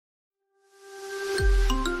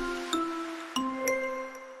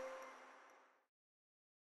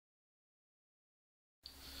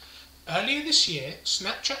Earlier this year,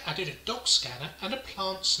 Snapchat added a dog scanner and a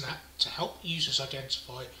plant snap to help users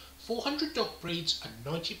identify 400 dog breeds and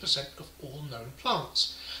 90% of all known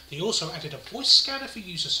plants. They also added a voice scanner for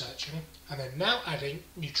user searching, and they're now adding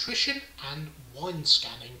nutrition and wine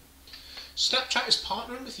scanning. Snapchat is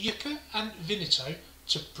partnering with Yuka and Vinito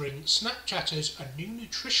to bring Snapchatters a new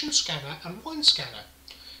nutrition scanner and wine scanner.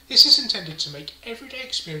 This is intended to make everyday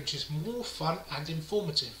experiences more fun and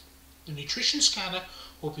informative. The nutrition scanner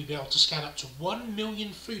will be able to scan up to 1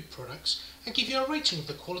 million food products and give you a rating of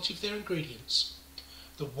the quality of their ingredients.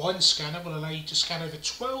 The wine scanner will allow you to scan over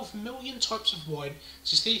 12 million types of wine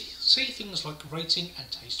to see things like rating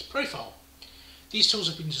and taste profile. These tools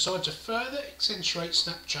have been designed to further accentuate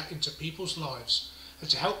Snapchat into people's lives and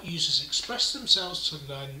to help users express themselves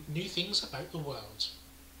to learn new things about the world.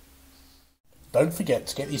 Don't forget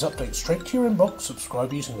to get these updates straight to your inbox.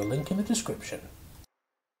 Subscribe using the link in the description.